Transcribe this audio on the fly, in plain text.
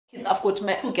I've got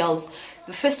my 2 girls.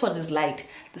 The first one is light,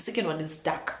 the second one is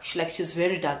dark. She's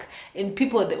very dark, and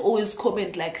people, they always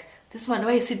comment like, this one,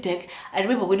 why is it dark? I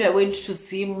remember when I went to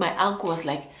see him, my uncle was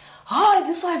like, oh,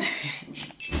 this one.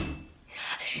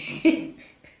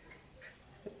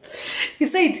 He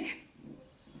said,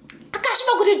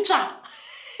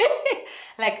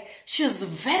 like, she's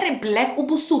very black,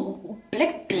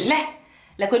 black.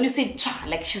 Like when you say cha,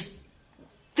 like she's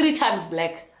 3 times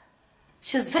black.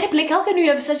 She's very black. How can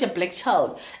you have such a black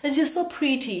child? And she's so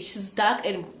pretty. She's dark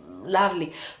and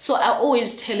lovely. So I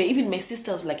always tell her, even my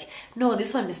sister was like, no,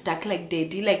 this one is dark like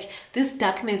daddy. Like, this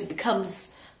darkness becomes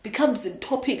a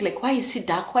topic. Like, why is she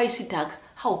dark? Why is she dark?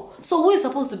 How? So who is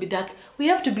supposed to be dark? We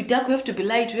have to be dark, we have to be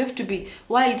light, we have to be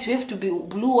white, we have to be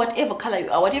blue, whatever color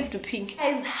you are, whatever to pink.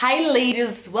 Guys, hi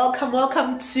ladies,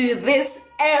 welcome to this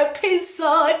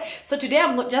episode. So today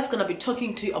I'm just gonna be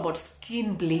talking to you about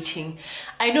skin bleaching.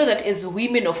 I know that as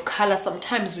women of color,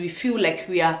 sometimes we feel like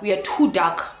we are too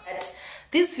dark. But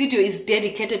this video is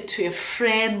dedicated to a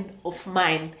friend of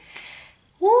mine.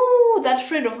 Woo, that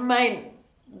friend of mine.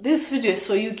 This video is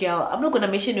for you, girl. I'm not gonna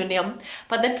mention your name,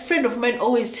 but that friend of mine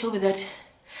always tell me that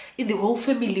in the whole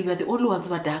family we're the only ones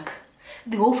who are dark.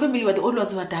 The whole family were the only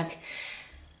ones who are dark.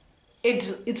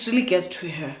 It really gets to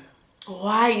her.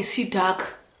 Why is she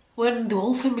dark when the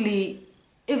whole family,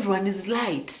 everyone is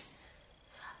light?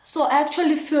 So I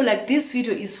actually feel like this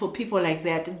video is for people like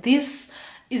that. This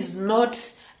is not,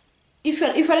 if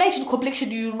you're light in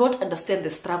complexion, you will not understand the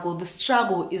struggle. The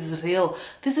struggle is real.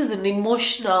 This is an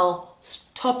emotional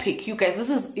topic, you guys. This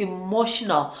is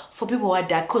emotional for people who are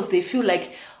dark, because they feel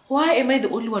like, why am I the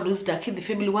only one who's dark in the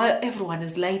family? Why everyone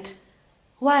is light?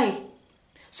 Why?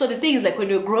 So the thing is, like, when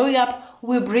you're growing up,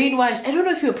 we're brainwashed. I don't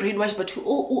know if you're brainwashed, but we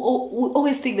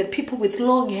always think that people with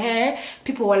long hair,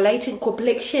 people who are light in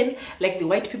complexion, like the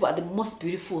white people, are the most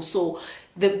beautiful. So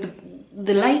the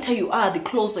lighter you are, the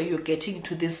closer you're getting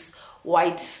to this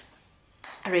white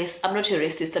race. I'm not a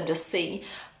racist, I'm just saying.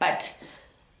 But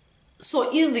so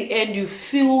in the end, you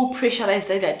feel pressurized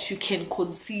that you can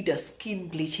consider skin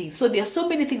bleaching. So there are so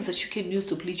many things that you can use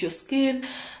to bleach your skin.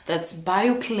 That's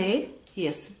BioClare.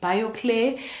 Yes,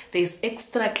 BioClare. There's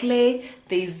extra Clare.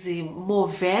 There's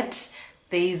Movate.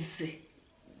 There's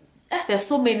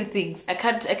so many things. I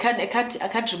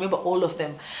can't remember all of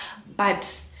them.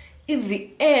 But in the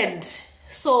end,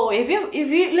 so if you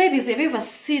ladies, have you ever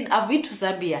seen? I've been to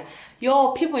Zambia.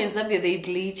 Yo, people in Zambia, they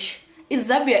bleach. In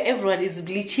Zambia, everyone is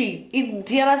bleaching. In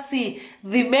DRC,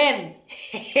 the men.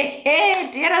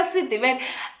 DRC, the men.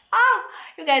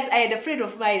 You guys, I had a friend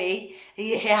of mine,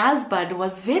 her husband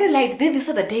was very light. Then this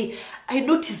other day, I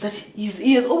noticed that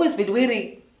he has always been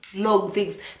wearing long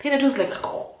things. Then it was like,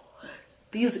 oh,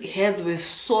 these hands were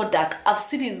so dark. I've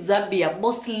seen in Zambia,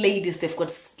 most ladies, they've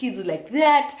got skins like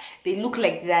that. They look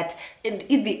like that. And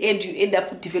in the end, you end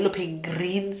up developing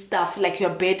green stuff, like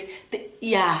your bed.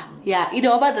 Yeah. In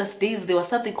our mother's days, there was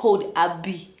something called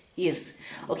Abi. Yes.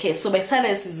 Okay, so my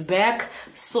sinus is back.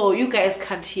 So you guys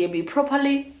can't hear me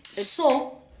properly.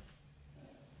 So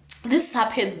this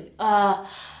happens.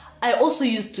 I also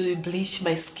used to bleach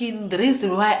my skin. The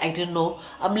reason why, I don't know.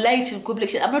 I'm light in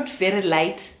complexion. I'm not very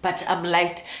light, but I'm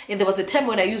light. And there was a time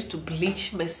when I used to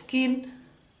bleach my skin,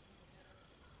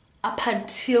 up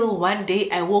until one day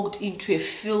I walked into a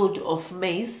field of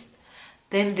maize.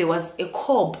 Then there was a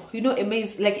cob, you know, a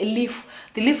maize, like a leaf.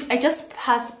 The leaf, I just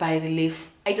passed by the leaf.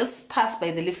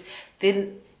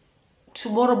 Then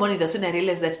tomorrow morning, that's when I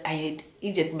realized that I had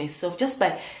injured myself just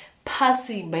by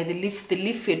passing by the leaf. The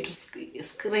leaf had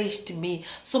scratched me,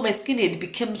 so my skin had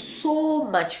become so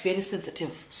much very sensitive.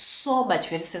 Some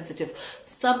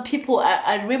people,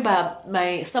 I remember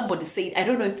somebody said, I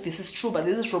don't know if this is true, but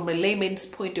this is from a layman's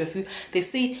point of view. They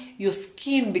say your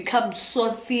skin becomes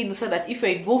so thin so that if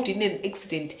you're involved in an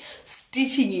accident,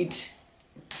 stitching it,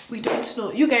 we don't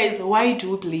know. You guys, why do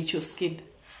you bleach your skin?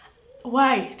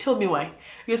 Why? Tell me why.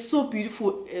 You're so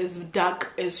beautiful, as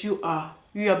dark as you are.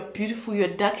 You are beautiful, you're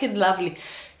dark and lovely.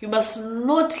 You must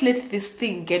not let this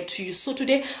thing get to you. So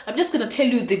today, I'm just going to tell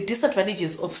you the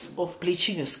disadvantages of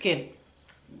bleaching your skin.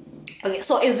 Okay,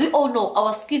 so as we all know,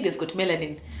 our skin has got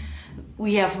melanin.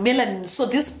 We have melanin, so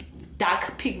this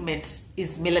dark pigment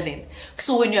is melanin.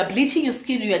 So when you are bleaching your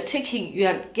skin, you are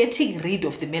getting rid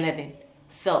of the melanin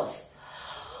cells.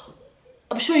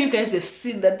 I'm sure you guys have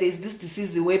seen that there's this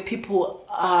disease where people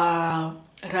are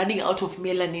running out of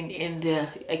melanin, and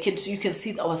you can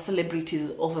see our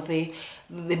celebrities over there.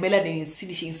 The melanin is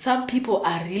finishing. Some people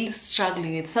are really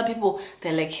struggling, and some people,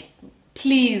 they're like,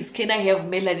 please, can I have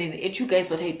melanin? And you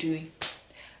guys, what are you doing?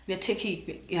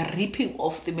 You're ripping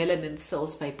off the melanin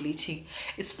cells by bleaching.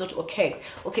 It's not okay.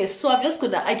 Okay, so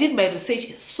I did my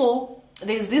research. So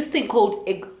there's this thing called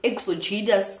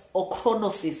exogenous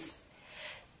ochronosis.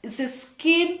 It's a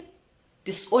skin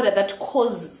disorder that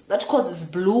causes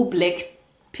blue-black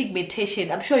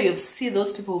pigmentation. I'm sure you've seen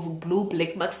those people with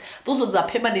blue-black marks. Those ones are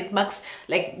permanent marks.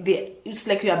 Like it's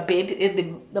like you are bent,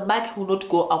 and the mark will not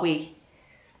go away.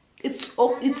 It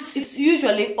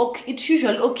usually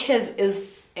occurs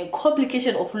as a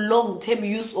complication of long-term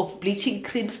use of bleaching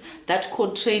creams that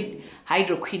contain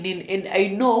hydroquinone. And I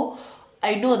know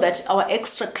that our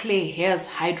extra Clare has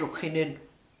hydroquinone.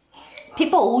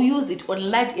 People who use it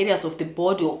on large areas of the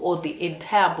body or the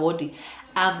entire body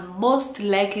are most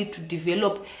likely to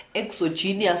develop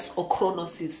exogenous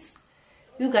ochronosis.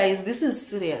 You guys, this is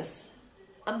serious.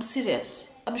 I'm serious.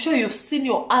 I'm sure you've seen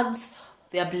your aunts.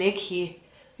 They are black here.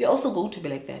 You're also going to be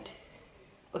like that.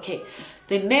 Okay.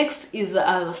 The next is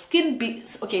skin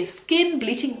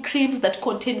bleaching creams that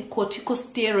contain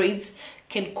corticosteroids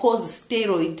can cause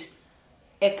steroid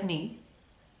acne.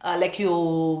 Like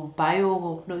your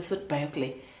it's not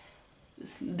BioClare.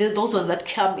 Those ones that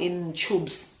come in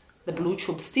tubes, the blue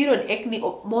tubes. Steroid acne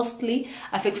mostly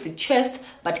affects the chest,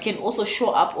 but can also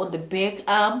show up on the back,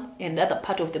 arm, and other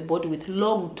part of the body with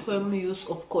long-term use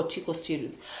of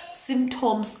corticosteroids.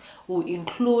 Symptoms will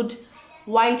include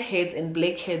whiteheads and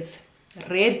blackheads,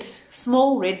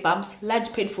 small red bumps,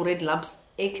 large painful red lumps,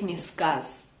 acne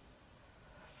scars.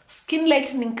 Skin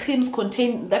lightening creams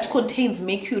that contains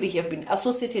mercury have been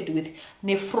associated with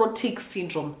nephrotic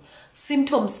syndrome.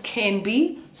 Symptoms can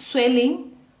be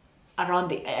swelling around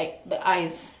the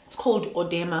eyes. It's called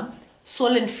oedema.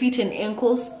 Swollen feet and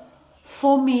ankles.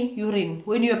 Foamy urine.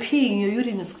 When you're peeing, your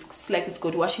urine is like it's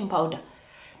got washing powder.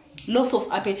 Loss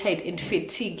of appetite and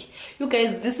fatigue. You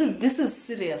guys, this is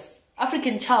serious.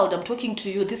 African child, I'm talking to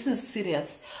you. This is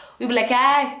serious. We'll be like,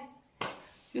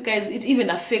 you guys, it even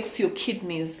affects your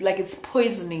kidneys. Like it's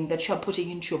poisoning that you're putting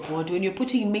into your body. When you're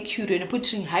putting mercury, when you're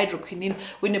putting hydroquinone,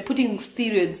 when you're putting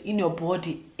steroids in your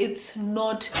body, it's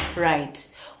not right.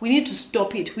 We need to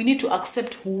stop it. We need to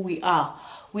accept who we are.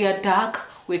 We are dark,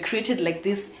 we're created like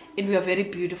this, and we are very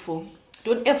beautiful.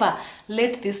 Don't ever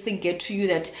let this thing get to you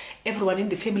that everyone in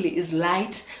the family is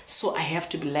light, so I have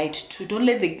to be light too. Don't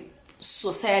let the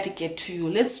society get to you.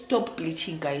 Let's stop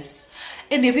bleaching, guys.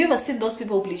 And have you ever seen those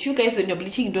people bleach? You guys, when you're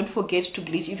bleaching, don't forget to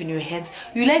bleach even your hands.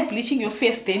 You like bleaching your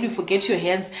face, then you forget your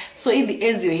hands. So in the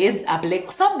end, your hands are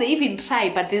black. Some, they even try,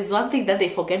 but there's one thing that they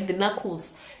forget, the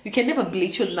knuckles. You can never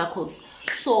bleach your knuckles.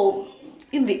 So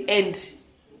in the end,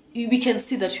 we can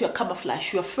see that you are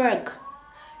camouflage, you are ferg.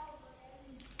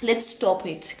 Let's stop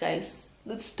it, guys.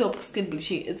 Let's stop skin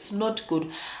bleaching. It's not good.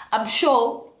 I'm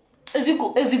sure as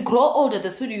you grow older,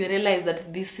 that's when you realize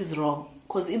that this is wrong.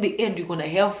 Because in the end, you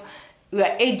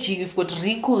are aging, you've got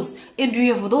wrinkles, and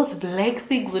you have those black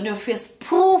things on your face.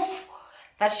 Proof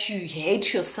that you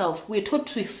hate yourself. We're taught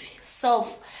to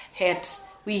self-hate.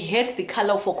 We hate the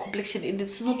color of our complexion, and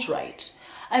it's not right.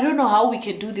 I don't know how we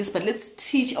can do this, but let's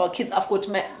teach our kids. I've got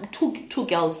my two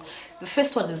girls. The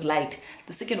first one is light.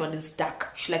 The second one is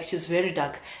dark. She's very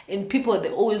dark. And people, they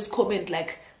always comment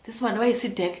like, this one, why is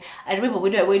it dark? I remember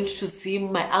when I went to see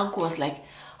him, my uncle was like,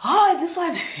 oh, this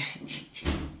one.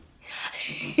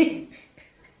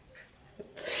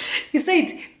 He said,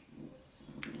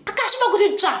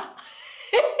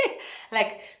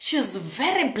 like, she's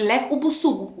very black,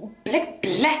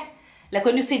 black. Like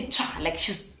when you say cha, like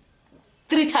she's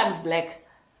 3 times black.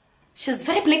 She's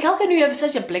very black. How can you have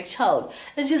such a black child?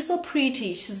 And she's so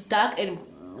pretty. She's dark and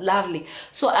lovely.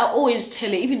 So I always tell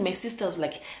her, even my sister was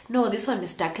like, no, this one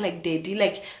is dark like daddy.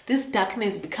 Like this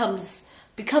darkness becomes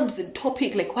a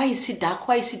topic. Like, why is she dark?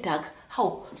 Why is she dark?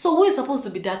 How? So who is supposed to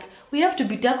be dark? We have to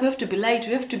be dark, we have to be light,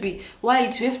 we have to be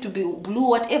white, we have to be blue,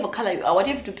 whatever color you are,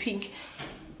 whatever to pink.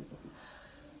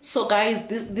 So guys,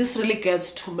 this really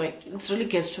gets to me. It really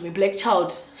gets to me. Black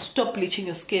child, stop bleaching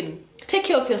your skin. Take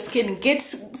care of your skin. Get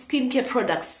skincare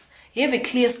products. You have a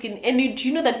clear skin. And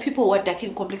you know that people who are dark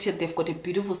in complexion, they've got a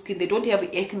beautiful skin. They don't have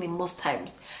acne most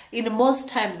times. In most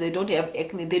times, they don't have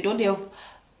acne. They don't have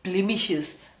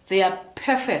blemishes. They are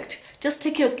perfect. Just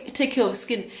take care of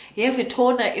skin. You have a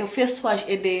toner, a face wash,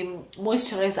 and a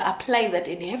moisturizer. Apply that,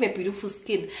 and you have a beautiful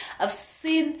skin. I've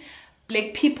seen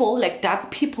black people, like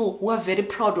dark people, who are very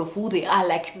proud of who they are.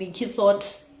 Like Nikki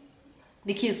thought,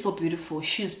 Nikki is so beautiful.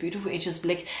 She's beautiful and she's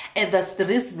black, and that's the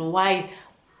reason why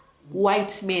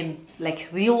white men, like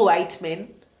real white men,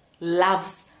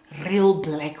 loves real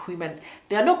black women.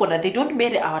 They don't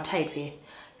marry our type here.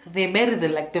 They marry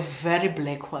the very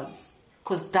black ones,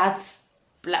 because that's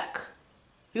black.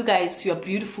 You guys, you are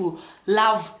beautiful.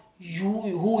 Love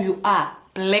who you are.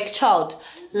 Black child,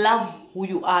 love who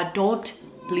you are. Don't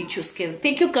bleach your skin.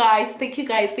 Thank you guys. Thank you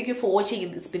guys. Thank you for watching.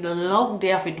 It's been a long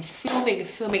day. I've been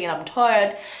filming and I'm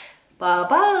tired. Bye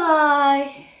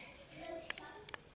bye.